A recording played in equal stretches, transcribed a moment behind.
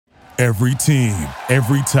Every team,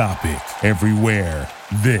 every topic, everywhere.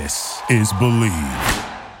 This is Believe.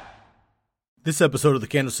 This episode of the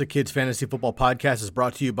Candlestick Kids Fantasy Football Podcast is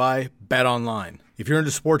brought to you by BetOnline. If you're into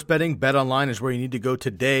sports betting, BetOnline is where you need to go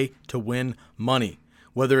today to win money.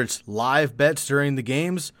 Whether it's live bets during the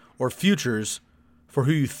games or futures for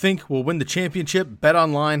who you think will win the championship,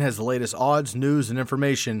 BetOnline has the latest odds, news, and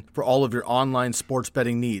information for all of your online sports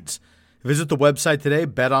betting needs. Visit the website today,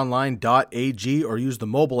 betonline.ag, or use the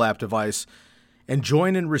mobile app device and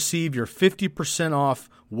join and receive your 50% off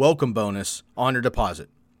welcome bonus on your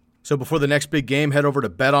deposit. So before the next big game, head over to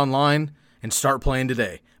BetOnline and start playing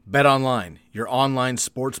today. BetOnline, your online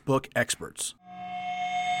sportsbook experts.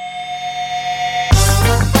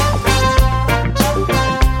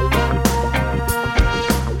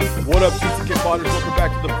 What up, Season Kid Potters? Welcome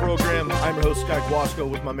back to the program. I'm your host, Sky Guasco,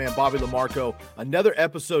 with my man, Bobby LaMarco. Another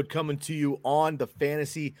episode coming to you on the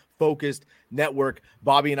Fantasy Focused Network.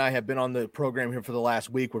 Bobby and I have been on the program here for the last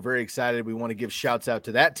week. We're very excited. We want to give shouts out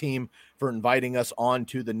to that team for inviting us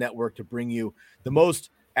onto the network to bring you the most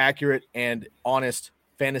accurate and honest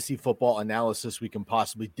fantasy football analysis we can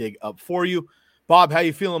possibly dig up for you. Bob, how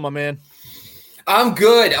you feeling, my man? I'm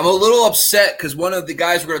good. I'm a little upset because one of the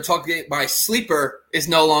guys we're going to talk about, my sleeper, is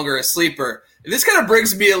no longer a sleeper. And this kind of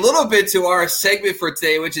brings me a little bit to our segment for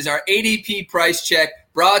today, which is our ADP price check,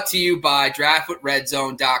 brought to you by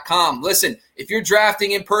draftwithredzone.com. Listen, if you're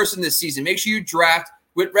drafting in person this season, make sure you draft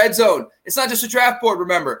with Red Zone. It's not just a draft board,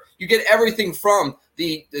 remember. You get everything from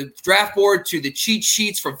the draft board to the cheat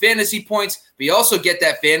sheets for fantasy points, but you also get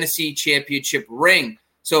that fantasy championship ring.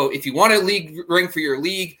 So if you want a league ring for your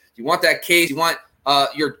league, you want that case, you want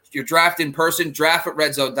your draft in person,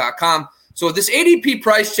 draftwithredzone.com. So this ADP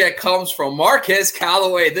price check comes from Marquez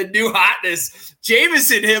Callaway, the new hotness.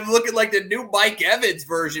 Jameson, him looking like the new Mike Evans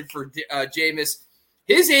version for Jameis.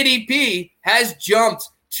 His ADP has jumped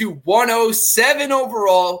to 107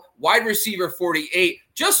 overall, wide receiver 48.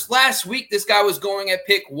 Just last week, this guy was going at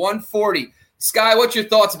pick 140. Sky, what's your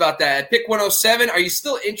thoughts about that? At pick 107, are you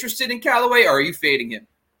still interested in Callaway, or are you fading him?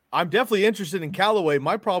 I'm definitely interested in Callaway.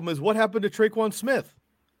 My problem is what happened to Traquan Smith?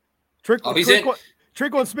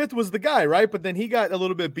 Traquan Smith was the guy, right? But then he got a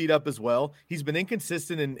little bit beat up as well. He's been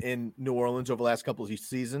inconsistent in New Orleans over the last couple of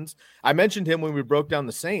seasons. I mentioned him when we broke down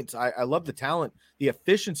the Saints. I love the talent. The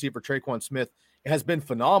efficiency for Traquan Smith has been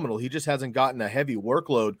phenomenal. He just hasn't gotten a heavy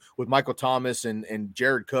workload with Michael Thomas and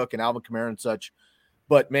Jared Cook and Alvin Kamara and such.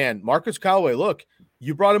 But, man, Marquez Callaway, look,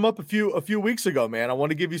 you brought him up a few weeks ago, man. I want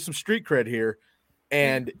to give you some street cred here.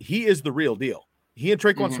 And he is the real deal. He and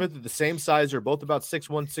Traquan Smith are the same size. They're both about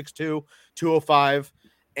 6'1", 6'2", 205.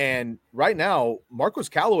 And right now, Marquez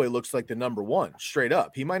Callaway looks like the number one, straight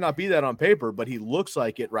up. He might not be that on paper, but he looks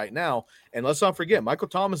like it right now. And let's not forget, Michael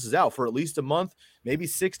Thomas is out for at least a month, maybe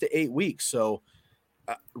 6 to 8 weeks. So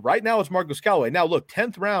right now it's Marquez Callaway. Now, look,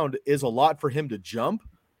 10th round is a lot for him to jump.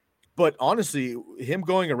 But honestly, him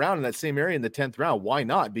going around in that same area in the 10th round, why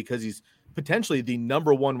not? Because he's potentially the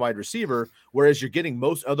number one wide receiver, whereas you're getting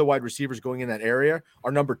most other wide receivers going in that area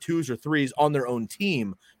are number 2s or 3s on their own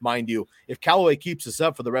team, mind you. If Callaway keeps this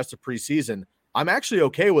up for the rest of preseason, I'm actually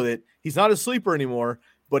okay with it. He's not a sleeper anymore,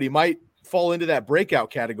 but he might fall into that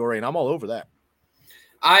breakout category, and I'm all over that.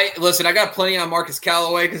 I got plenty on Marquez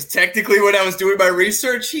Callaway because technically when I was doing my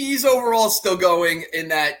research, he's overall still going in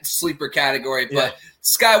that sleeper category. But yeah.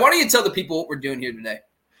 Sky, why don't you tell the people what we're doing here today?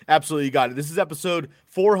 Absolutely, you got it. This is episode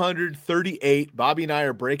 438. Bobby and I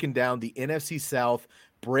are breaking down the NFC South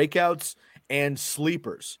breakouts and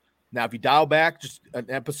sleepers. Now, if you dial back just an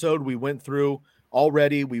episode we went through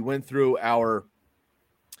already, we went through our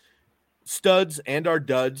studs and our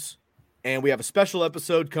duds, and we have a special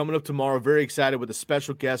episode coming up tomorrow. Very excited with a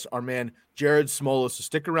special guest, our man Jared Smola. So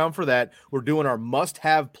stick around for that. We're doing our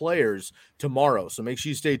must-have players tomorrow, so make sure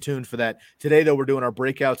you stay tuned for that. Today, though, we're doing our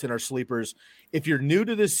breakouts and our sleepers. If you're new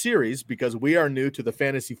to this series, because we are new to the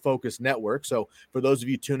Fantasy Focused Network, so for those of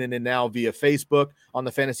you tuning in now via Facebook, on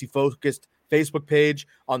the Fantasy Focused Facebook page,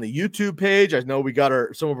 on the YouTube page, I know we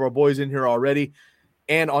got some of our boys in here already,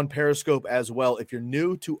 and on Periscope as well. If you're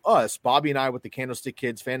new to us, Bobby and I with the Candlestick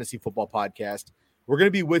Kids Fantasy Football Podcast, we're going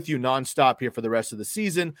to be with you nonstop here for the rest of the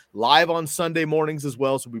season, live on Sunday mornings as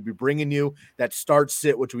well, so we'll be bringing you that start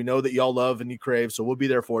sit, which we know that y'all love and you crave, so we'll be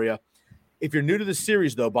there for you. If you're new to the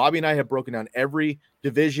series, though, Bobby and I have broken down every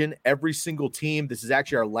division, every single team. This is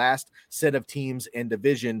actually our last set of teams and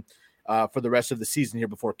division for the rest of the season here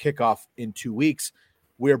before kickoff in 2 weeks.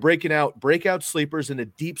 We are breaking out breakout sleepers and a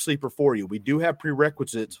deep sleeper for you. We do have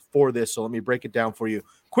prerequisites for this, so let me break it down for you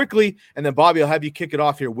quickly. And then, Bobby, I'll have you kick it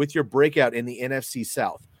off here with your breakout in the NFC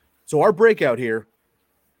South. So our breakout here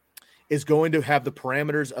is going to have the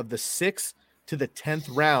parameters of the 6 to the 10th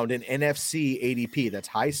round in NFC ADP. That's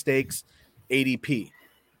high stakes ADP.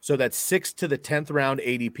 So that's 6th to the 10th round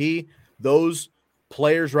ADP. Those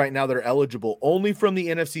players right now that are eligible only from the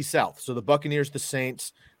NFC South. So the Buccaneers, the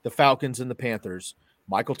Saints, the Falcons, and the Panthers.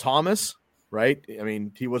 Michael Thomas, right? I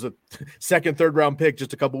mean, he was a second, third round pick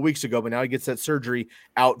just a couple of weeks ago, but now he gets that surgery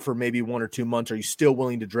out for maybe 1 or 2 months. Are you still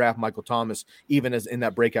willing to draft Michael Thomas, even as in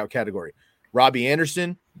that breakout category? Robbie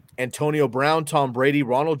Anderson, Antonio Brown, Tom Brady,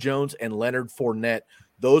 Ronald Jones, and Leonard Fournette.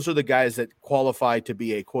 Those are the guys that qualify to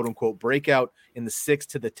be a quote-unquote breakout in the 6th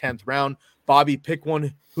to the 10th round. Bobby, pick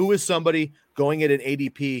one. Who is somebody going at an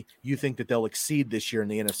ADP you think that they'll exceed this year in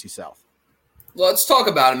the NFC South? Well, let's talk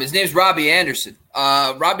about him. His name's Robbie Anderson.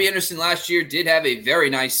 Robbie Anderson last year did have a very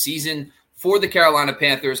nice season for the Carolina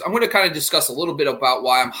Panthers. I'm going to kind of discuss a little bit about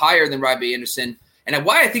why I'm higher than Robbie Anderson and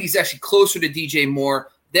why I think he's actually closer to DJ Moore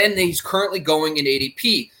than he's currently going in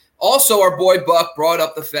ADP. Also, our boy Buck brought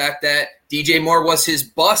up the fact that DJ Moore was his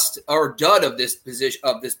bust or dud of this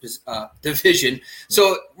division.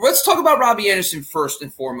 So let's talk about Robbie Anderson first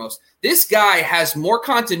and foremost. This guy has more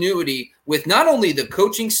continuity with not only the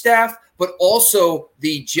coaching staff, but also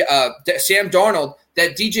the Sam Darnold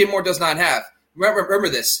that DJ Moore does not have. Remember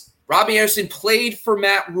this. Robbie Anderson played for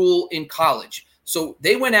Matt Rule in college. So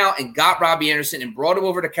they went out and got Robbie Anderson and brought him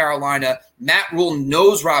over to Carolina. Matt Rule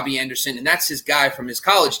knows Robbie Anderson, and that's his guy from his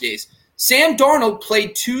college days. Sam Darnold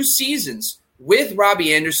played 2 seasons with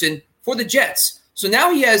Robbie Anderson for the Jets. So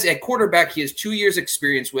now he has a quarterback he has 2 years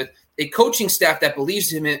experience with, a coaching staff that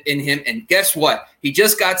believes in him, and guess what? He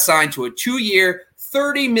just got signed to a 2-year,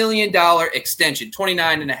 $30 million extension,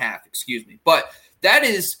 29.5, excuse me. But that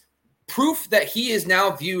is proof that he is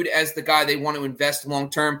now viewed as the guy they want to invest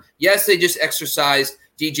long-term. Yes, they just exercised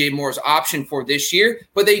DJ Moore's option for this year,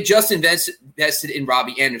 but they just invested in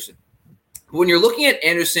Robbie Anderson. When you're looking at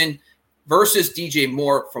Anderson versus DJ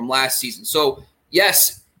Moore from last season, so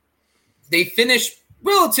yes, they finished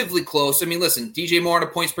relatively close. I mean, listen, DJ Moore on a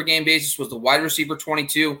points per game basis was the wide receiver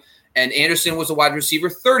 22, and Anderson was the wide receiver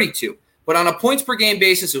 32. But on a points per game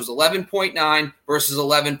basis, it was 11.9 versus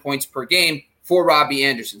 11 points per game for Robbie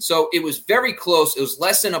Anderson. So it was very close. It was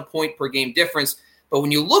less than a point per game difference. But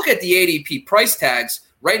when you look at the ADP price tags,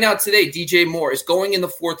 right now today, DJ Moore is going in the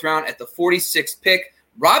 4th round at the 46th pick.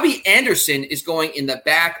 Robbie Anderson is going in the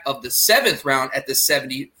back of the 7th round at the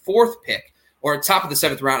 74th pick, or top of the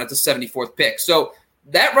 7th round at the 74th pick. So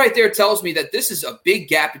that right there tells me that this is a big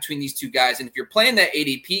gap between these two guys. And if you're playing that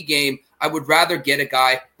ADP game, I would rather get a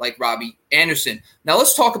guy like Robbie Anderson. Now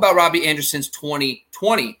let's talk about Robbie Anderson's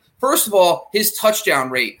 2020. First of all, his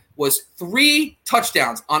touchdown rate was 3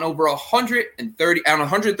 touchdowns on over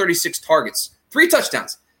 136 targets. 3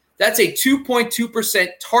 touchdowns. That's a 2.2%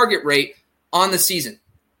 target rate on the season.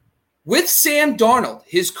 With Sam Darnold,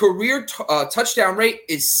 his career touchdown rate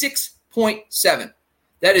is 6.7.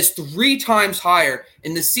 That is 3 times higher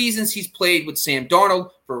in the seasons he's played with Sam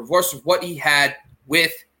Darnold versus what he had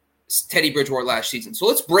with Teddy Bridgewater last season. So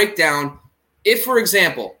let's break down if, for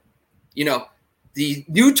example, the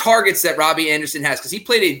new targets that Robbie Anderson has, because he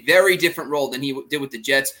played a very different role than he did with the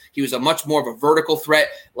Jets. He was a much more of a vertical threat.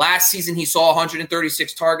 Last season, he saw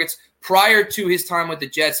 136 targets. Prior to his time with the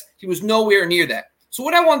Jets, he was nowhere near that. So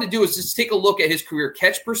what I wanted to do is just take a look at his career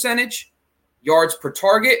catch percentage, yards per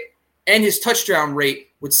target, and his touchdown rate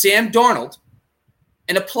with Sam Darnold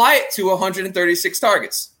and apply it to 136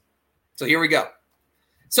 targets. So here we go.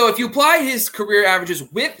 So if you apply his career averages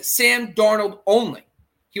with Sam Darnold only,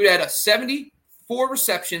 he would have 74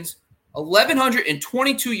 receptions,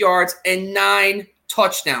 1,122 yards, and 9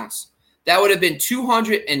 touchdowns. That would have been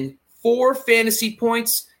 204 fantasy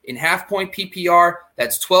points in half-point PPR.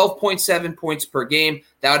 That's 12.7 points per game.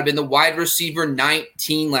 That would have been the wide receiver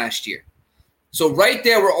 19 last year. So right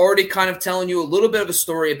there, we're already kind of telling you a little bit of a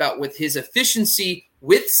story about with his efficiency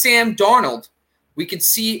with Sam Darnold. We can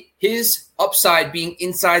see his upside being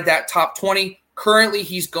inside that top 20. Currently,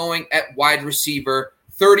 he's going at wide receiver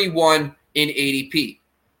 31 in ADP.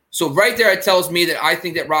 So right there, it tells me that I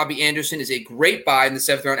think that Robbie Anderson is a great buy in the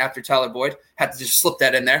 7th round after Tyler Boyd. Had to just slip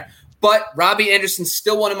that in there. But Robbie Anderson's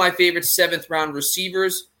still one of my favorite 7th round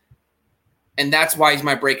receivers, and that's why he's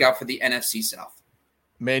my breakout for the NFC South.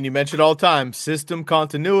 Man, you mentioned all the time, system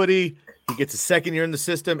continuity. He gets a second year in the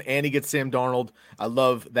system, and he gets Sam Darnold. I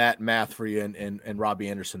love that math for you and Robbie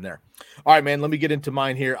Anderson there. All right, man, let me get into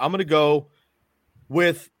mine here. I'm going to go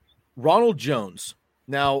with Ronald Jones.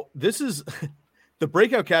 Now, this is the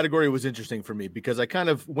breakout category was interesting for me because I kind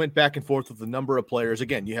of went back and forth with the number of players.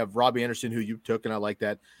 Again, you have Robbie Anderson, who you took, and I like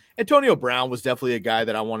that. Antonio Brown was definitely a guy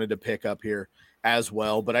that I wanted to pick up here as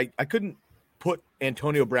well, but I couldn't put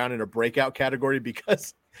Antonio Brown in a breakout category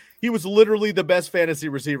because He was literally the best fantasy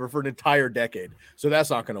receiver for an entire decade. So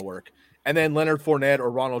that's not going to work. And then Leonard Fournette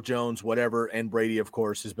or Ronald Jones, whatever. And Brady, of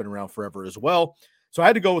course, has been around forever as well. So I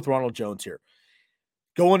had to go with Ronald Jones here.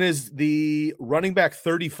 Going is the running back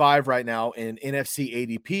 35 right now in NFC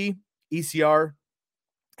ADP. ECR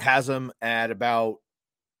has him at about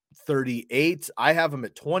 38. I have him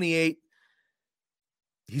at 28.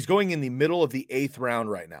 He's going in the middle of the 8th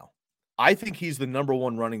round right now. I think he's the number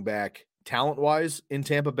one running back talent-wise in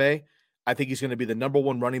Tampa Bay. I think he's going to be the number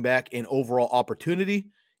one running back in overall opportunity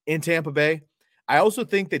in Tampa Bay. I also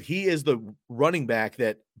think that he is the running back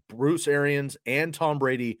that Bruce Arians and Tom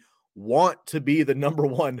Brady want to be the number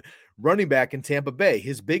one running back in Tampa Bay.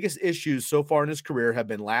 His biggest issues so far in his career have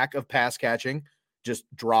been lack of pass catching, just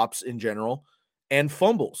drops in general, and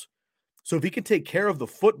fumbles. So if he can take care of the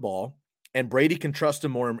football and Brady can trust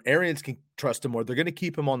him more and Arians can trust him more, they're going to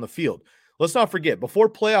keep him on the field. Let's not forget, before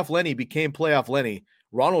Playoff Lenny became Playoff Lenny,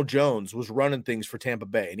 Ronald Jones was running things for Tampa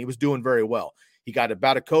Bay, and he was doing very well. He got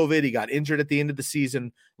about a COVID. He got injured at the end of the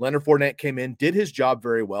season. Leonard Fournette came in, did his job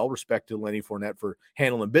very well. Respect to Lenny Fournette for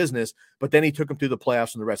handling business, but then he took him through the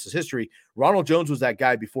playoffs, and the rest is history. Ronald Jones was that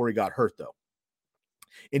guy before he got hurt, though.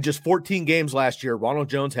 In just 14 games last year, Ronald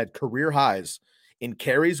Jones had career highs in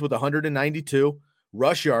carries with 192,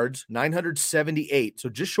 rush yards 978, so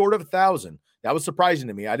just short of 1,000. That was surprising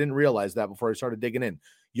to me. I didn't realize that before I started digging in.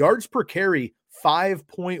 Yards per carry,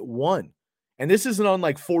 5.1. And this isn't on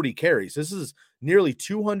like 40 carries. This is nearly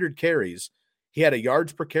 200 carries. He had a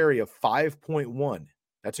yards per carry of 5.1.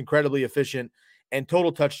 That's incredibly efficient. And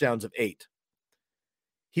total touchdowns of 8.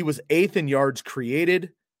 He was 8th in yards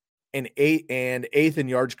created and 8th in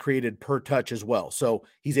yards created per touch as well. So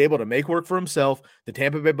he's able to make work for himself. The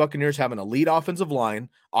Tampa Bay Buccaneers have an elite offensive line.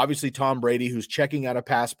 Obviously, Tom Brady, who's checking out of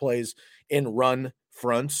pass plays in run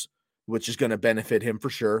fronts, which is going to benefit him for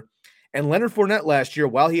sure. And Leonard Fournette last year,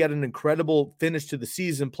 while he had an incredible finish to the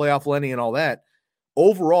season, playoff Lenny and all that,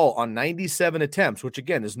 overall on 97 attempts, which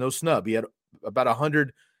again is no snub, he had about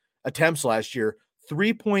 100 attempts last year,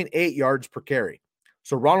 3.8 yards per carry.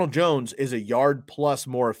 So Ronald Jones is a yard plus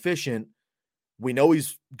more efficient. We know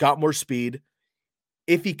he's got more speed.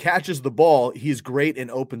 If he catches the ball, he's great in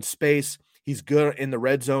open space. He's good in the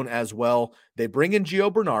red zone as well. They bring in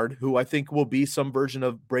Gio Bernard, who I think will be some version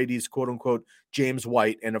of Brady's quote-unquote James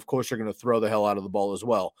White, and of course they're going to throw the hell out of the ball as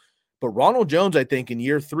well. But Ronald Jones, I think, in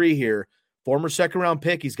year 3 here, former second-round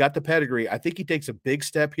pick, he's got the pedigree. I think he takes a big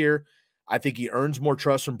step here. I think he earns more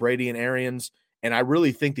trust from Brady and Arians, and I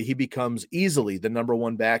really think that he becomes easily the number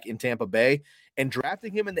one back in Tampa Bay. And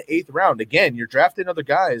drafting him in the 8th round, again, you're drafting other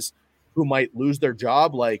guys who might lose their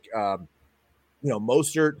job, like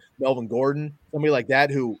Mostert, Melvin Gordon, somebody like that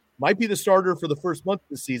who might be the starter for the first month of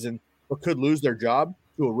the season, but could lose their job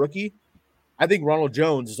to a rookie. I think Ronald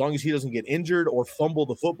Jones, as long as he doesn't get injured or fumble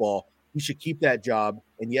the football, he should keep that job.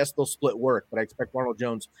 And yes, they'll split work, but I expect Ronald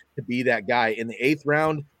Jones to be that guy in the 8th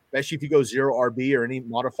round, especially if you go 0 RB or any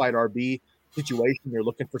modified RB situation. You're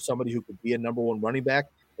looking for somebody who could be a number one running back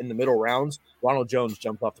in the middle rounds. Ronald Jones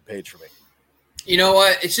jumped off the page for me. You know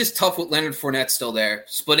what? It's just tough with Leonard Fournette still there,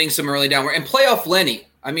 splitting some early downward. And playoff Lenny,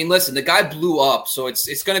 I mean, listen, the guy blew up, so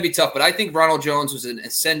it's going to be tough. But I think Ronald Jones was an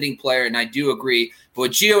ascending player, and I do agree. But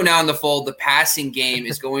with Gio now in the fold, the passing game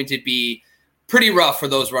is going to be pretty rough for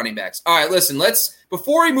those running backs. All right, listen,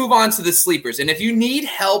 before we move on to the sleepers, and if you need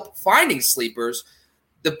help finding sleepers,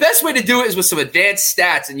 the best way to do it is with some advanced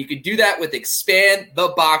stats, and you can do that with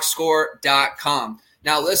expandtheboxscore.com.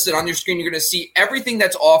 Now, listen, on your screen, you're going to see everything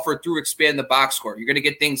that's offered through Expand the Box Score. You're going to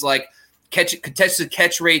get things like contested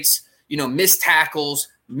catch rates, missed tackles,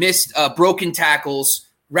 broken tackles,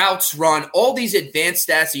 routes run, all these advanced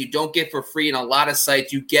stats that you don't get for free in a lot of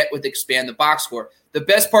sites you get with Expand the Box Score. The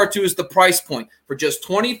best part, too, is the price point. For just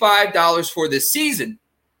 $25 for this season,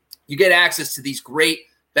 you get access to these great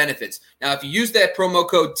benefits. Now, if you use that promo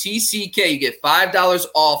code TCK, you get $5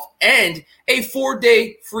 off and a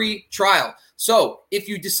 4-day free trial. So if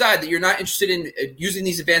you decide that you're not interested in using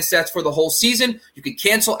these advanced stats for the whole season, you can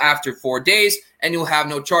cancel after 4 days and you'll have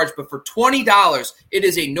no charge. But for $20, it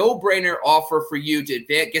is a no-brainer offer for you to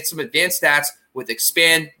get some advanced stats with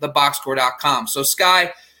expandtheboxscore.com. So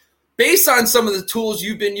Sky, based on some of the tools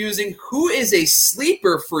you've been using, who is a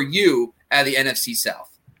sleeper for you at the NFC South?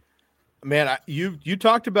 Man, you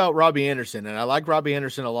talked about Robbie Anderson, and I like Robbie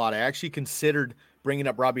Anderson a lot. I actually considered bringing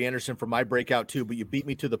up Robbie Anderson for my breakout too, but you beat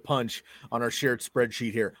me to the punch on our shared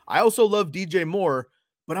spreadsheet here. I also love DJ Moore,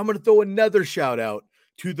 but I'm going to throw another shout out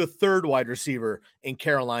to the 3rd wide receiver in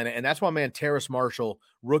Carolina, and that's my man Terrace Marshall,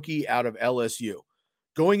 rookie out of LSU,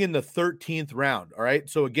 going in the 13th round. All right,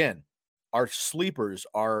 so again, our sleepers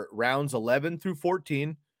are rounds 11 through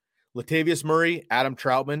 14. Latavius Murray, Adam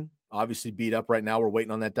Troutman, obviously beat up right now. We're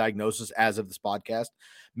waiting on that diagnosis as of this podcast.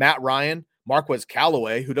 Matt Ryan, Marquez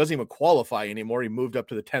Callaway, who doesn't even qualify anymore. He moved up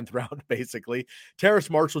to the 10th round, basically. Terrace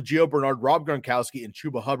Marshall, Gio Bernard, Rob Gronkowski, and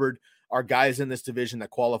Chuba Hubbard are guys in this division that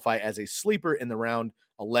qualify as a sleeper in the round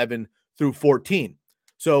 11 through 14.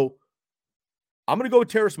 So I'm going to go with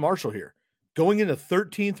Terrace Marshall here. Going in the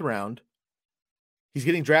 13th round, he's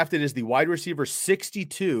getting drafted as the wide receiver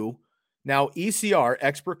 62. Now, ECR,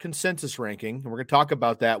 expert consensus ranking, and we're going to talk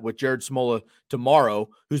about that with Jared Smola tomorrow,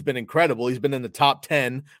 who's been incredible. He's been in the top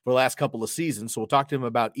 10 for the last couple of seasons, so we'll talk to him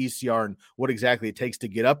about ECR and what exactly it takes to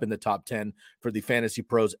get up in the top 10 for the Fantasy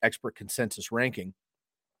Pros expert consensus ranking.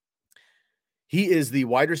 He is the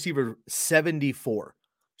wide receiver 74.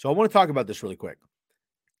 So I want to talk about this really quick.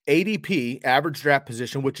 ADP, average draft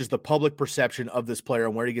position, which is the public perception of this player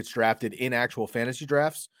and where he gets drafted in actual fantasy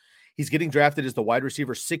drafts. He's getting drafted as the wide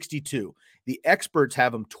receiver 62. The experts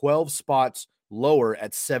have him 12 spots lower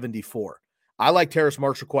at 74. I like Terrace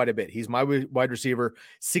Marshall quite a bit. He's my wide receiver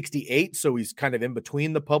 68, so he's kind of in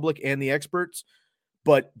between the public and the experts.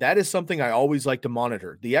 But that is something I always like to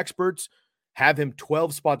monitor. The experts have him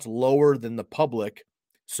 12 spots lower than the public.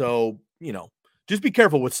 So, just be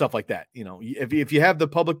careful with stuff like that. If you have the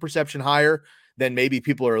public perception higher, then maybe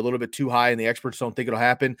people are a little bit too high and the experts don't think it'll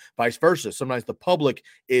happen. Vice versa. Sometimes the public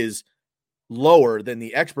is lower than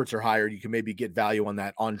the experts are higher. You can maybe get value on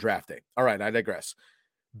that on draft day. All right, I digress.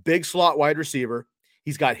 Big slot wide receiver.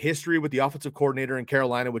 He's got history with the offensive coordinator in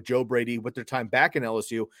Carolina with Joe Brady with their time back in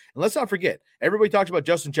LSU. And let's not forget, everybody talks about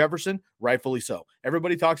Justin Jefferson, rightfully so.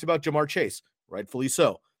 Everybody talks about Jamar Chase, rightfully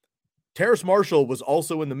so. Terrace Marshall was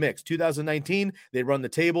also in the mix. 2019, they run the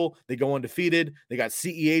table. They go undefeated. They got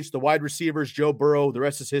CEH, the wide receivers, Joe Burrow. The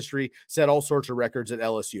rest is history. Set all sorts of records at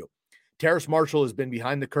LSU. Terrace Marshall has been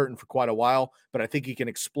behind the curtain for quite a while, but I think he can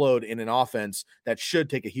explode in an offense that should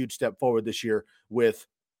take a huge step forward this year with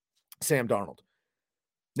Sam Darnold.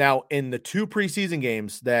 Now, in the 2 preseason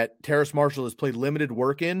games that Terrace Marshall has played limited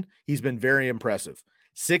work in, he's been very impressive.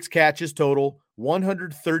 6 catches total,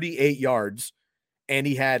 138 yards, and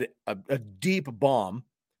he had a deep bomb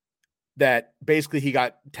that basically he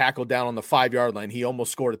got tackled down on the 5-yard line. He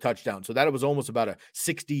almost scored a touchdown. So that was almost about a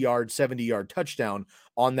 60-yard, 70-yard touchdown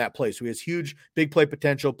on that play. So he has huge big play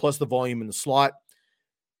potential plus the volume in the slot.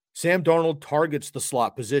 Sam Darnold targets the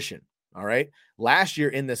slot position. All right. Last year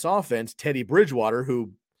in this offense, Teddy Bridgewater,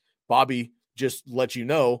 who Bobby just let you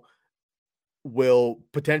know will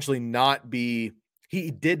potentially not be,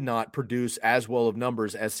 he did not produce as well of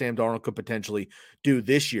numbers as Sam Darnold could potentially do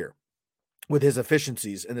this year with his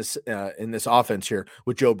efficiencies in this offense here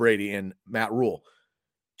with Joe Brady and Matt Rule.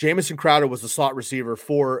 Jamison Crowder was the slot receiver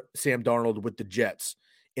for Sam Darnold with the Jets.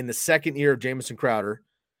 In the second year of Jamison Crowder,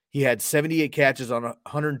 he had 78 catches on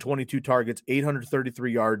 122 targets,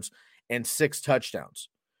 833 yards, and 6 touchdowns.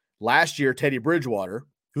 Last year, Teddy Bridgewater,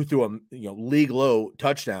 who threw league low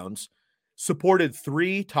touchdowns, supported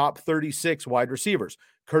 3 top 36 wide receivers.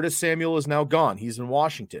 Curtis Samuel is now gone. He's in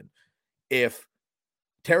Washington. If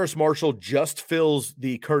Terrace Marshall just fills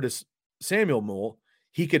the Curtis Samuel mold,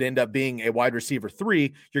 he could end up being a wide receiver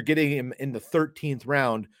 3. You're getting him in the 13th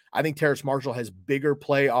round. I think Terrace Marshall has bigger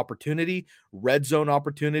play opportunity, red zone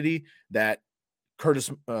opportunity that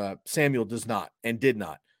Curtis Samuel does not and did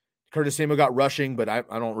not. Curtis Samuel got rushing, but I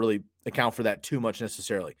don't really account for that too much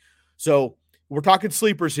necessarily. So we're talking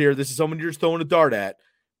sleepers here. This is someone you're just throwing a dart at,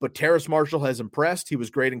 but Terrace Marshall has impressed. He was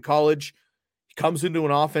great in college. He comes into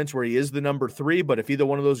an offense where he is the number 3, but if either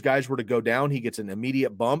one of those guys were to go down, he gets an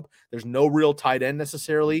immediate bump. There's no real tight end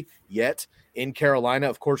necessarily yet in Carolina.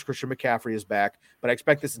 Of course, Christian McCaffrey is back, but I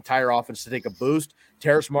expect this entire offense to take a boost.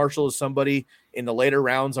 Terrace Marshall is somebody in the later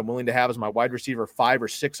rounds I'm willing to have as my wide receiver 5 or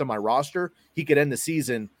 6 on my roster. He could end the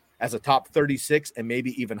season as a top 36 and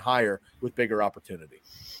maybe even higher with bigger opportunity.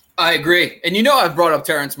 I agree. And I've brought up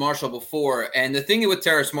Terrace Marshall before, and the thing with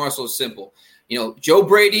Terrace Marshall is simple. Joe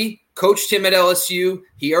Brady coached him at LSU.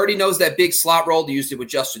 He already knows that big slot role. They used it with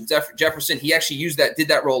Justin Jefferson. He actually did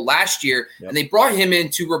that role last year, and they brought him in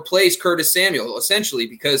to replace Curtis Samuel, essentially,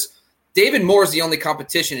 because David Moore is the only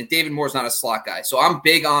competition, and David Moore is not a slot guy. So I'm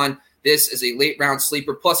big on this as a late-round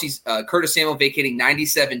sleeper. Plus, he's Curtis Samuel vacating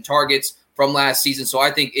 97 targets from last season, so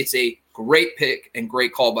I think it's a great pick and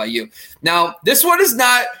great call by you. Now, this one is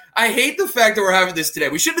not – I hate the fact that we're having this today.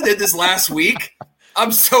 We should have did this last week.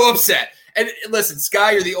 I'm so upset. And listen,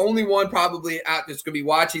 Sky, you're the only one probably out that's going to be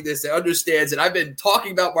watching this that understands that I've been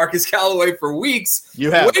talking about Marcus Callaway for weeks,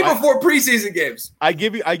 way before preseason games. I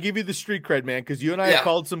give you the street cred, man, because you and I have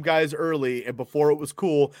called some guys early and before it was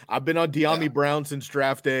cool. I've been on De'Ami Brown since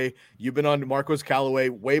draft day. You've been on Marcus Callaway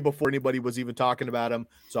way before anybody was even talking about him.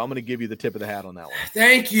 So I'm going to give you the tip of the hat on that one.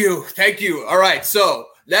 Thank you. All right, so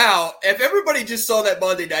now, if everybody just saw that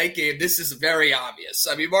Monday night game, this is very obvious.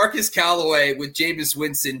 I mean, Marcus Callaway with Jameis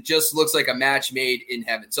Winston just looks like a match made in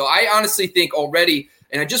heaven. So I honestly think already,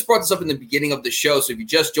 and I just brought this up in the beginning of the show, so if you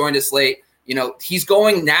just joined us late, he's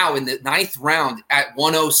going now in the 9th round at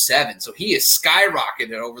 107. So he is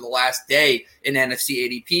skyrocketed over the last day in NFC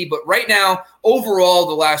ADP. But right now, overall,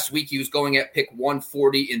 the last week, he was going at pick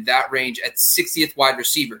 140 in that range at 60th wide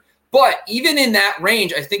receiver. But even in that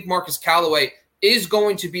range, I think Marcus Callaway is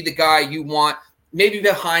going to be the guy you want, maybe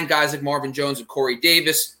behind guys like Marvin Jones and Corey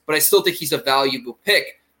Davis, but I still think he's a valuable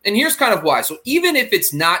pick. And here's kind of why. So even if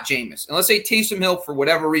it's not Jameis, and let's say Taysom Hill, for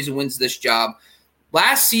whatever reason, wins this job,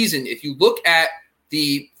 last season, if you look at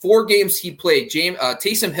the 4 games he played,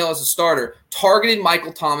 Taysom Hill as a starter targeted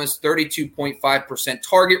Michael Thomas 32.5%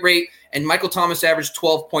 target rate, and Michael Thomas averaged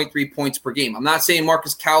 12.3 points per game. I'm not saying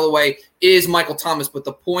Marcus Callaway is Michael Thomas, but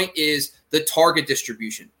the point is the target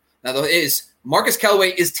distribution. Now, Marcus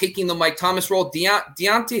Callaway is taking the Mike Thomas role.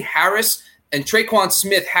 Deontay Harris and Traquan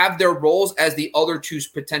Smith have their roles as the other 2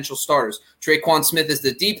 potential starters. Traquan Smith is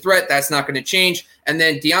the deep threat. That's not going to change. And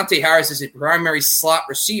then Deontay Harris is a primary slot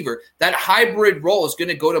receiver. That hybrid role is going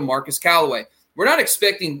to go to Marcus Callaway. We're not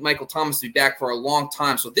expecting Michael Thomas to be back for a long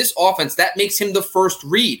time. So this offense, that makes him the first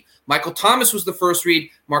read. Michael Thomas was the first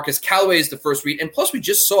read. Marcus Callaway is the first read. And plus, we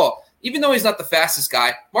just saw, even though he's not the fastest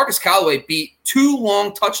guy, Marcus Callaway beat 2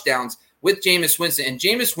 long touchdowns with Jameis Winston, and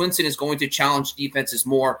Jameis Winston is going to challenge defenses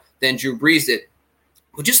more than Drew Brees did.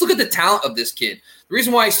 But just look at the talent of this kid. The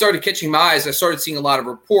reason why he started catching my eyes, I started seeing a lot of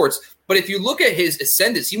reports, but if you look at his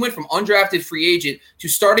ascendance, he went from undrafted free agent to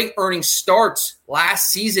starting earning starts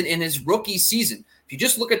last season in his rookie season. If you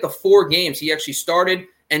just look at the 4 games, he actually started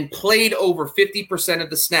and played over 50%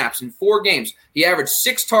 of the snaps in 4 games. He averaged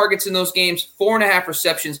 6 targets in those games, 4.5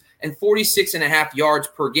 receptions, and 46.5 yards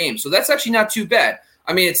per game. So that's actually not too bad.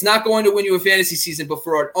 I mean, it's not going to win you a fantasy season, but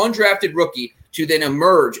for an undrafted rookie to then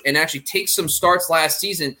emerge and actually take some starts last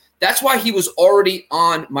season, that's why he was already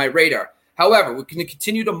on my radar. However, we're going to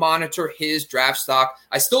continue to monitor his draft stock.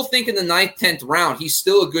 I still think in the 9th, 10th round, he's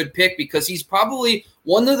still a good pick because he's probably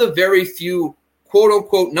one of the very few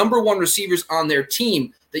quote-unquote number 1 receivers on their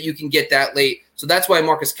team that you can get that late. So that's why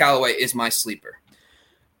Marcus Callaway is my sleeper.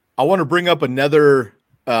 I want to bring up another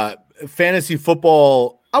fantasy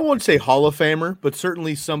football, I won't say Hall of Famer, but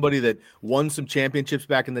certainly somebody that won some championships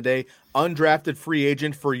back in the day. Undrafted free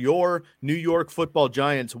agent for your New York Football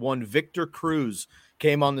Giants, one Victor Cruz,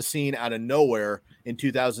 came on the scene out of nowhere in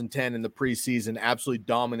 2010 in the preseason, absolutely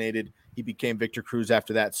dominated. He became Victor Cruz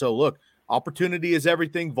after that. So look, opportunity is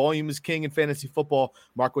everything. Volume is king in fantasy football.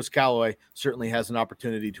 Marcus Callaway certainly has an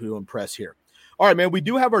opportunity to impress here. All right, man, we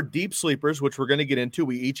do have our deep sleepers, which we're going to get into.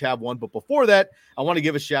 We each have one. But before that, I want to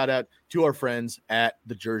give a shout out to our friends at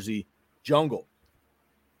the Jersey Jungle.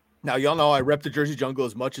 Now, y'all know I rep the Jersey Jungle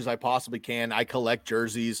as much as I possibly can. I collect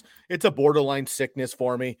jerseys. It's a borderline sickness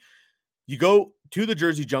for me. You go to the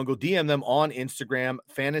Jersey Jungle, DM them on Instagram,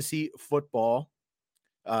 fantasy football.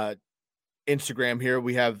 Instagram here.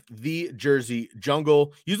 We have the Jersey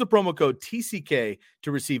Jungle. Use the promo code TCK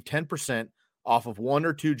to receive 10% off of 1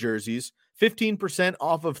 or 2 jerseys, 15%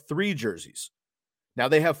 off of 3 jerseys. Now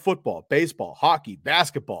they have football, baseball, hockey,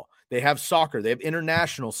 basketball. They have soccer. They have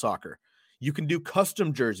international soccer. You can do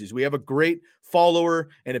custom jerseys. We have a great follower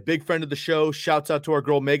and a big friend of the show. Shouts out to our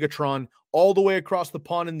girl Megatron all the way across the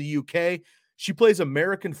pond in the UK. She plays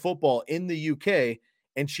American football in the UK,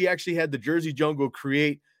 and she actually had the Jersey Jungle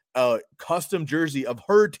create a custom jersey of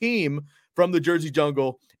her team from the Jersey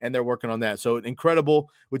Jungle, and they're working on that. So incredible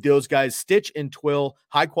with those guys. Stitch and twill,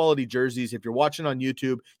 high-quality jerseys. If you're watching on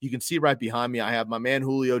YouTube, you can see right behind me, I have my man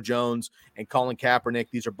Julio Jones and Colin Kaepernick.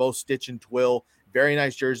 These are both stitch and twill. Very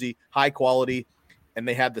nice jersey, high quality. And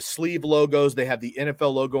they have the sleeve logos. They have the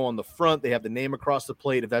NFL logo on the front. They have the name across the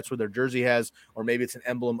plate if that's what their jersey has, or maybe it's an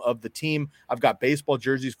emblem of the team. I've got baseball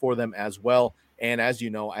jerseys for them as well. And as you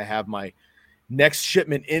know, I have my next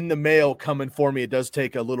shipment in the mail coming for me. It does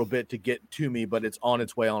take a little bit to get to me, but it's on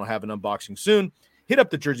its way. I'll have an unboxing soon. Hit up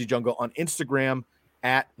the Jersey Jungle on Instagram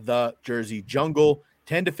at the Jersey Jungle.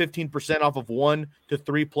 10 to 15% off of 1 to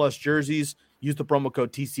 3 plus jerseys. Use the promo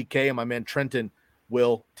code TCK, and my man Trenton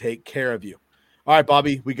will take care of you. All right,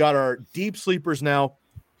 Bobby, we got our deep sleepers now.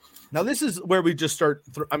 Now, this is where we just start.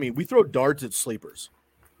 We throw darts at sleepers.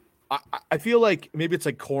 I feel like maybe it's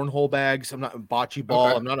like cornhole bags. I'm not bocce ball.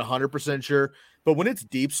 Okay. I'm not 100% sure. But when it's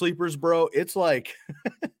deep sleepers, bro, it's like,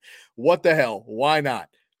 what the hell? Why not?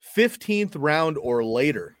 15th round or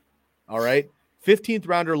later. All right. 15th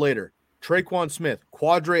round or later. Traquan Smith,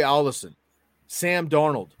 Quadre Allison, Sam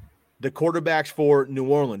Darnold, the quarterbacks for New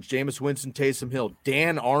Orleans, Jameis Winston, Taysom Hill,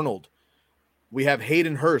 Dan Arnold. We have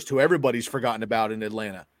Hayden Hurst, who everybody's forgotten about in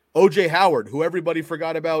Atlanta. O.J. Howard, who everybody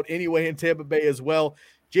forgot about anyway in Tampa Bay as well.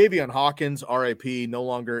 Javion Hawkins, RIP, no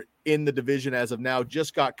longer in the division as of now,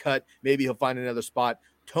 just got cut. Maybe he'll find another spot.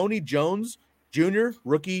 Tony Jones Jr.,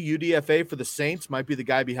 rookie UDFA for the Saints, might be the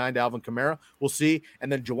guy behind Alvin Kamara. We'll see. And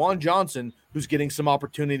then Jawan Johnson, who's getting some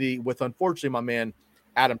opportunity with, unfortunately, my man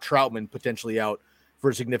Adam Troutman potentially out for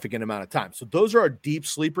a significant amount of time. So those are our deep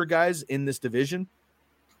sleeper guys in this division.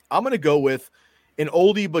 I'm going to go with an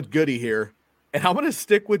oldie but goodie here. And I'm going to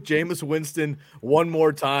stick with Jameis Winston one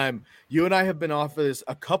more time. You and I have been off of this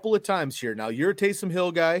a couple of times here. Now, you're a Taysom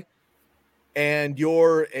Hill guy, and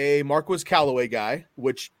you're a Marquez Callaway guy,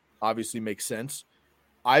 which obviously makes sense.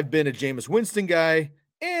 I've been a Jameis Winston guy,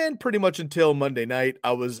 and pretty much until Monday night,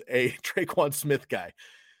 I was a Traquan Smith guy.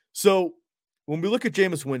 So when we look at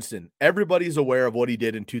Jameis Winston, everybody's aware of what he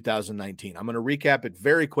did in 2019. I'm going to recap it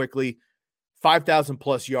very quickly.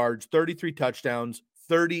 5,000-plus yards, 33 touchdowns,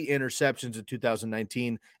 30 interceptions in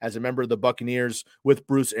 2019 as a member of the Buccaneers with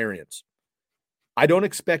Bruce Arians. I don't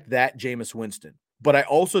expect that Jameis Winston, but I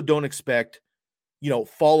also don't expect,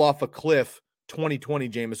 fall off a cliff 2020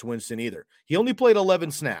 Jameis Winston either. He only played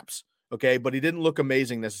 11 snaps, okay, but he didn't look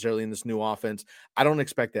amazing necessarily in this new offense. I don't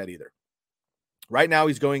expect that either. Right now,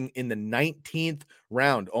 he's going in the 19th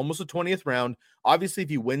round, almost the 20th round. Obviously, if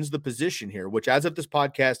he wins the position here, which as of this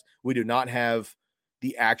podcast, we do not have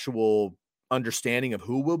the actual understanding of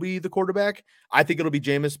who will be the quarterback. I think it'll be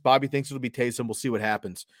Jameis. Bobby thinks it'll be Taysom. We'll see what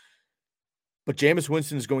happens. But Jameis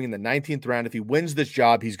Winston is going in the 19th round. If he wins this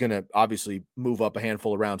job, he's going to obviously move up a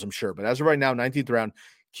handful of rounds, I'm sure. But as of right now, 19th round,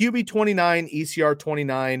 QB 29, ECR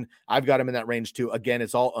 29. I've got him in that range too. Again,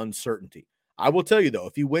 it's all uncertainty. I will tell you, though,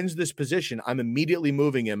 if he wins this position, I'm immediately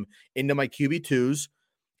moving him into my QB2s.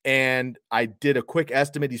 And I did a quick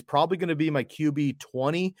estimate. He's probably going to be my QB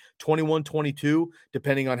 20, 21, 22,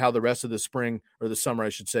 depending on how the rest of the spring or the summer, I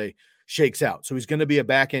should say, shakes out. So he's going to be a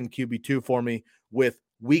back-end QB2 for me with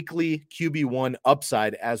weekly QB1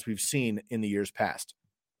 upside as we've seen in the years past.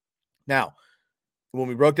 Now, when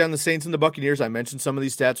we broke down the Saints and the Buccaneers, I mentioned some of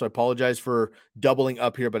these stats, so I apologize for doubling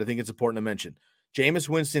up here, but I think it's important to mention. Jameis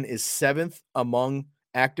Winston is 7th among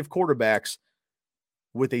active quarterbacks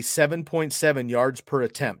with a 7.7 yards per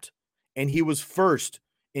attempt. And he was first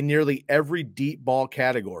in nearly every deep ball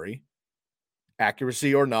category,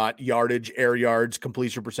 accuracy or not, yardage, air yards,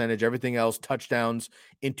 completion percentage, everything else, touchdowns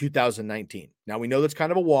in 2019. Now, we know that's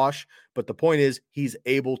kind of a wash, but the point is he's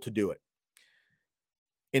able to do it.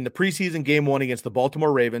 In the preseason game 1 against the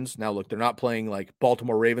Baltimore Ravens, now look, they're not playing like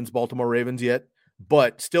Baltimore Ravens yet,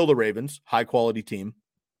 but still the Ravens, high-quality team.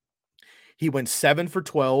 He went 7 for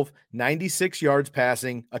 12, 96 yards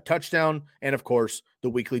passing, a touchdown, and, of course, the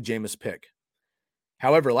weekly Jameis pick.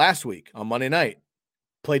 However, last week on Monday night,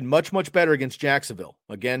 played much, much better against Jacksonville.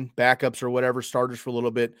 Again, backups or whatever, starters for a little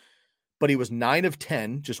bit. But he was 9 of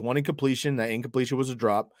 10, just one incompletion. That incompletion was a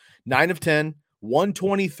drop. 9 of 10,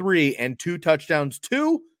 123, and 2 touchdowns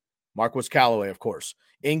to Marquez Callaway, of course,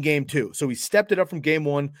 in game 2. So he stepped it up from game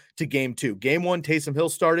 1 to game 2. Game 1, Taysom Hill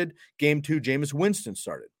started. Game 2, Jameis Winston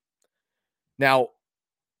started. Now,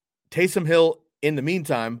 Taysom Hill, in the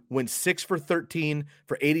meantime, went 6 for 13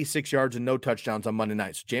 for 86 yards and no touchdowns on Monday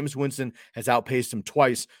night. So Jameis Winston has outpaced him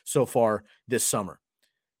twice so far this summer.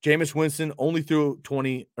 Jameis Winston only threw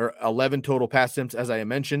 11 total pass attempts, as I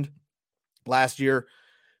mentioned, last year.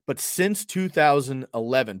 But since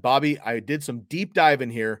 2011, Bobby, I did some deep dive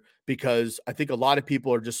in here because I think a lot of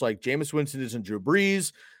people are just like, Jameis Winston isn't Drew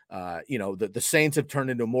Brees. The Saints have turned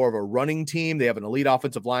into more of a running team. They have an elite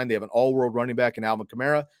offensive line. They have an all-world running back in Alvin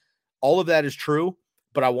Kamara. All of that is true,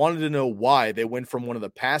 but I wanted to know why they went from one of the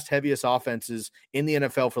past heaviest offenses in the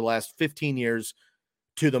NFL for the last 15 years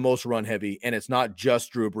to the most run heavy, and it's not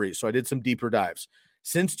just Drew Brees. So I did some deeper dives.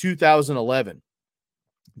 Since 2011,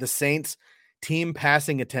 the Saints team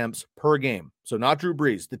passing attempts per game, so not Drew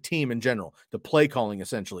Brees, the team in general, the play calling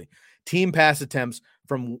essentially, team pass attempts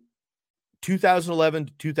from 2011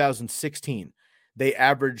 to 2016, they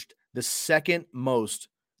averaged the second most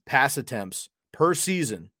pass attempts per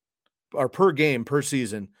season or per game per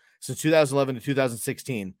season since 2011 to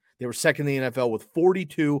 2016. They were second in the NFL with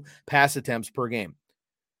 42 pass attempts per game.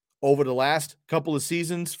 Over the last couple of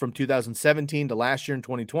seasons from 2017 to last year in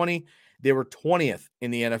 2020, they were 20th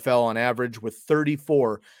in the NFL on average with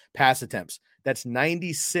 34 pass attempts. That's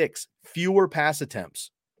 96 fewer pass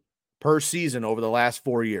attempts per season over the last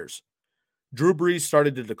 4 years. Drew Brees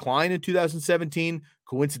started to decline in 2017.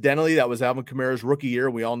 Coincidentally, that was Alvin Kamara's rookie year.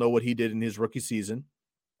 We all know what he did in his rookie season.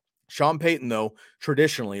 Sean Payton, though,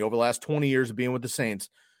 traditionally, over the last 20 years of being with the Saints,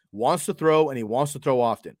 wants to throw, and he wants to throw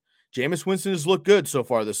often. Jameis Winston has looked good so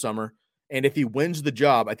far this summer, and if he wins the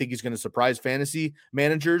job, I think he's going to surprise fantasy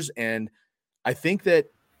managers, and I think that,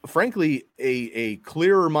 frankly, a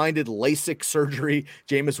clearer-minded LASIK surgery,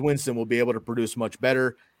 Jameis Winston will be able to produce much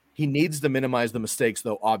better. He needs to minimize the mistakes,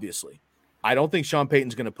 though, obviously. I don't think Sean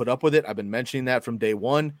Payton's going to put up with it. I've been mentioning that from day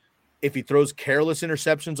one. If he throws careless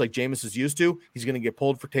interceptions like Jameis is used to, he's going to get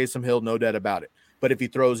pulled for Taysom Hill, no doubt about it. But if he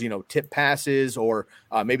throws, tip passes or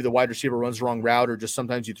maybe the wide receiver runs the wrong route or just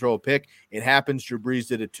sometimes you throw a pick, it happens. Drew Brees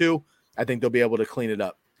did it too. I think they'll be able to clean it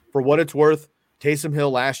up. For what it's worth, Taysom Hill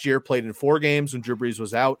last year played in 4 games when Drew Brees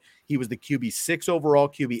was out. He was the QB6 overall,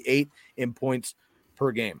 QB8 in points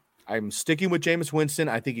per game. I'm sticking with Jameis Winston.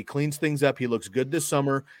 I think he cleans things up. He looks good this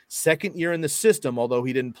summer. Second year in the system, although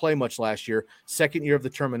he didn't play much last year. Second year of the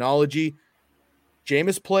terminology.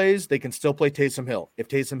 Jameis plays, they can still play Taysom Hill. If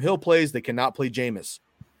Taysom Hill plays, they cannot play Jameis.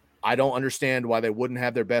 I don't understand why they wouldn't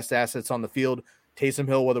have their best assets on the field. Taysom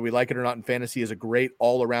Hill, whether we like it or not in fantasy, is a great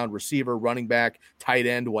all-around receiver, running back, tight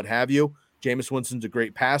end, what have you. Jameis Winston's a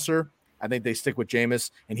great passer. I think they stick with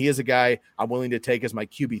Jameis, and he is a guy I'm willing to take as my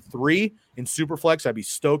QB3 in Superflex. I'd be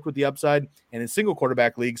stoked with the upside. And in single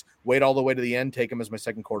quarterback leagues, wait all the way to the end, take him as my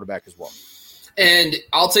second quarterback as well. And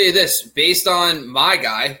I'll tell you this, based on my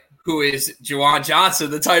guy, who is Juwan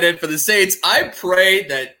Johnson, the tight end for the Saints, I pray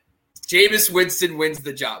that Jameis Winston wins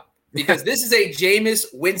the job because this is a Jameis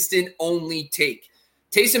Winston-only take.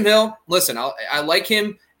 Taysom Hill, listen, I like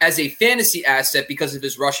him as a fantasy asset because of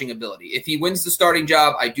his rushing ability. If he wins the starting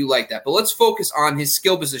job, I do like that. But let's focus on his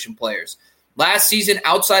skill position players. Last season,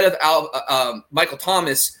 outside of Michael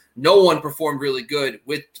Thomas, no one performed really good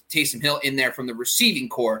with Taysom Hill in there from the receiving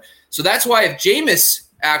core. So that's why if Jameis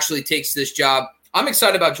actually takes this job, I'm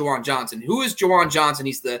excited about Juwan Johnson. Who is Juwan Johnson?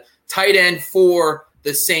 He's the tight end for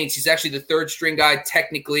the Saints. He's actually the third string guy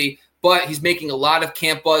technically, but he's making a lot of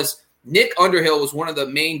camp buzz. Nick Underhill was one of the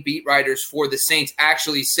main beat writers for the Saints,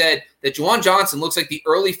 actually said that Juwan Johnson looks like the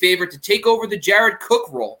early favorite to take over the Jared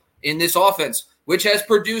Cook role in this offense, which has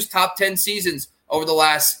produced top 10 seasons over the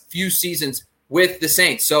last few seasons with the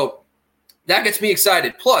Saints. So that gets me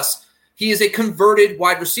excited. Plus, he is a converted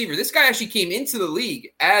wide receiver. This guy actually came into the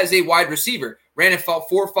league as a wide receiver, ran at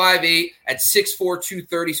 4.58 at 6'4",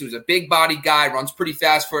 230, so he's a big body guy, runs pretty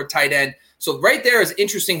fast for a tight end. So right there is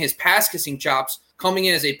interesting, his pass kissing chops coming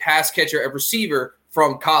in as a pass catcher, a receiver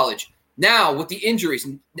from college. Now, with the injuries,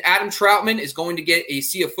 Adam Troutman is going to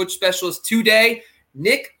see a foot specialist today.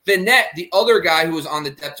 Nick Vannett, the other guy who was on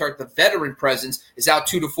the depth chart, the veteran presence, is out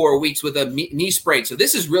 2 to 4 weeks with a knee sprain. So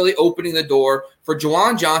this is really opening the door for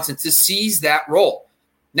Juwan Johnson to seize that role.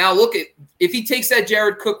 Now, look at if he takes that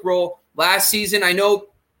Jared Cook role last season. I know,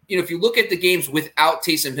 if you look at the games without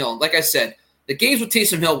Taysom Hill, like I said, the games with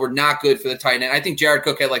Taysom Hill were not good for the tight end. I think Jared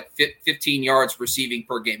Cook had like 15 yards receiving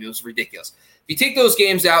per game. It was ridiculous. If you take those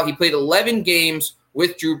games out, he played 11 games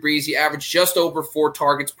with Drew Brees. He averaged just over 4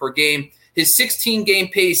 targets per game. His 16-game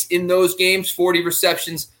pace in those games, 40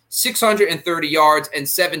 receptions, 630 yards, and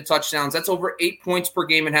 7 touchdowns. That's over 8 points per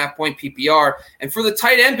game in half-point PPR. And for the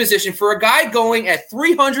tight end position, for a guy going at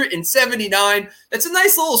 379, that's a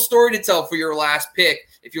nice little story to tell for your last pick.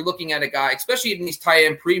 If you're looking at a guy, especially in these tight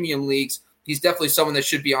end premium leagues, he's definitely someone that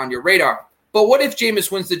should be on your radar. But what if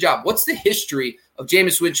Jameis wins the job? What's the history of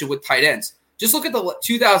Jameis Winston with tight ends? Just look at the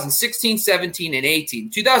 2016, 17, and 18.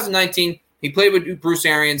 2019, he played with Bruce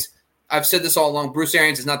Arians. I've said this all along. Bruce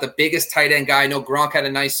Arians is not the biggest tight end guy. I know Gronk had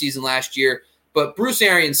a nice season last year, but Bruce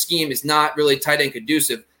Arians' scheme is not really tight end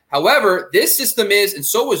conducive. However, this system is, and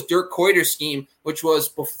so was Dirk Koyter's scheme, which was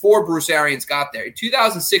before Bruce Arians got there. In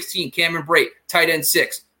 2016, Cameron Brate, tight end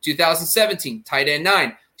 6. 2017, tight end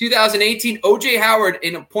 9. 2018, O.J. Howard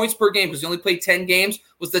in points per game, because he only played 10 games,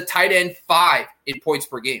 was the tight end 5 in points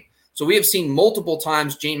per game. So we have seen multiple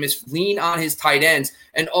times Jameis lean on his tight ends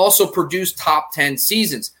and also produce top 10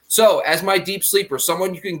 seasons. So as my deep sleeper,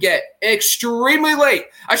 someone you can get extremely late.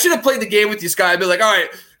 I should have played the game with you, Sky. I'd be like, all right,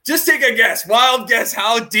 just take a guess. Wild guess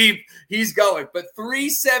how deep he's going. But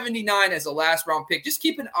 379 as a last round pick. Just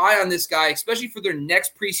keep an eye on this guy, especially for their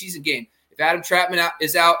next preseason game. If Adam Troutman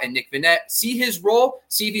is out and Nick Vannett, see his role,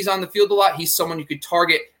 see if he's on the field a lot. He's someone you could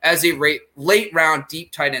target as a late round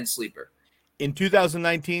deep tight end sleeper. In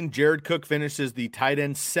 2019, Jared Cook finishes the tight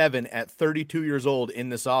end 7 at 32 years old in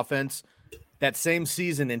this offense. That same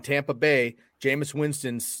season in Tampa Bay, Jameis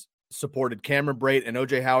Winston supported Cameron Brate and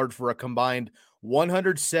O.J. Howard for a combined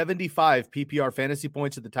 175 PPR fantasy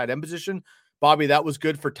points at the tight end position. Bobby, that was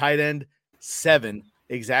good for tight end 7,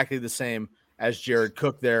 exactly the same as Jared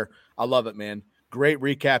Cook there. I love it, man. Great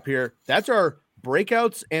recap here. That's our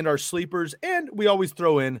breakouts and our sleepers, and we always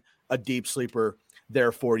throw in a deep sleeper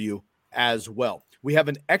there for you as well. We have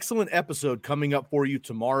an excellent episode coming up for you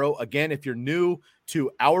tomorrow. Again, if you're new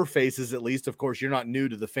to our faces, at least, of course, you're not new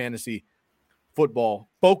to the Fantasy Football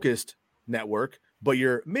Focused Network, but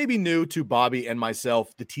you're maybe new to Bobby and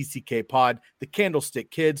myself, the TCK Pod, the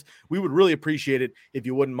Candlestick Kids. We would really appreciate it if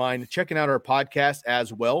you wouldn't mind checking out our podcast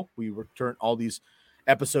as well. We return all these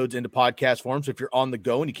episodes into podcast form. So if you're on the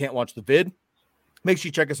go and you can't watch the vid, make sure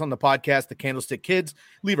you check us on the podcast, the Candlestick Kids.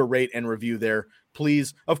 Leave a rate and review there,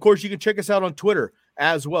 please. Of course, you can check us out on Twitter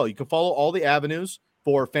as well. You can follow all the avenues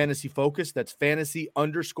for Fantasy Focus. That's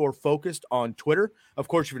fantasy_focused on Twitter. Of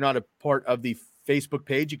course, if you're not a part of the Facebook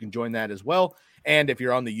page, you can join that as well. And if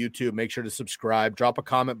you're on the YouTube, make sure to subscribe. Drop a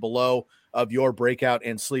comment below of your breakout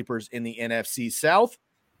and sleepers in the NFC South.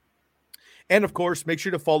 And, of course, make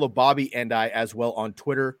sure to follow Bobby and I as well on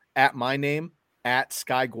Twitter at my name, at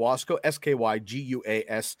Sky Guasco, SkyGuasco,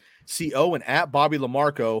 and at Bobby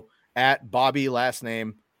Lamarco, at Bobby last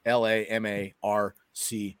name, Lamarco.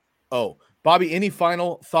 Bobby, any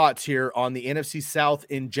final thoughts here on the NFC South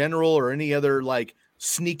in general, or any other like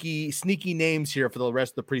sneaky names here for the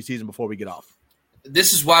rest of the preseason before we get off?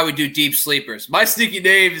 This is why we do deep sleepers. My sneaky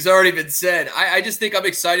name has already been said. I just think I'm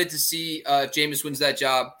excited to see if Jameis wins that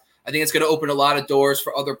job. I think it's going to open a lot of doors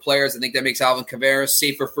for other players. I think that makes Alvin Kamara a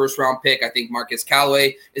safer first-round pick. I think Marcus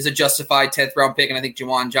Callaway is a justified 10th-round pick, and I think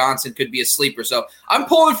Juwan Johnson could be a sleeper. So I'm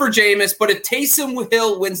pulling for Jameis, but if Taysom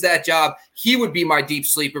Hill wins that job, he would be my deep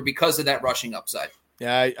sleeper because of that rushing upside.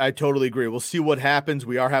 Yeah, I totally agree. We'll see what happens.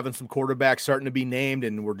 We are having some quarterbacks starting to be named,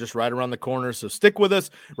 and we're just right around the corner. So stick with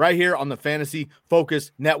us right here on the Fantasy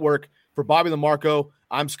Focus Network. For Bobby Lamarco,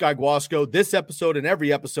 I'm Sky Guasco. This episode and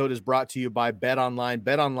every episode is brought to you by BetOnline,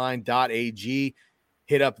 betonline.ag.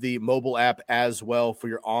 Hit up the mobile app as well for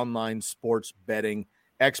your online sports betting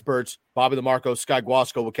experts. Bobby Lamarco, Sky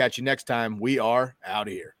Guasco. We'll catch you next time. We are out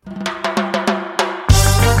of here.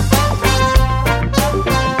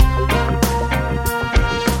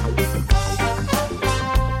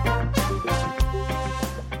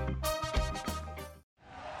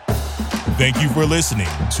 Thank you for listening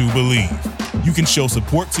to Believe. You can show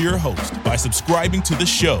support to your host by subscribing to the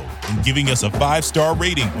show and giving us a 5-star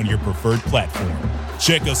rating on your preferred platform.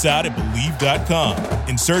 Check us out at Believe.com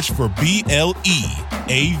and search for BLEAV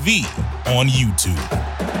on YouTube.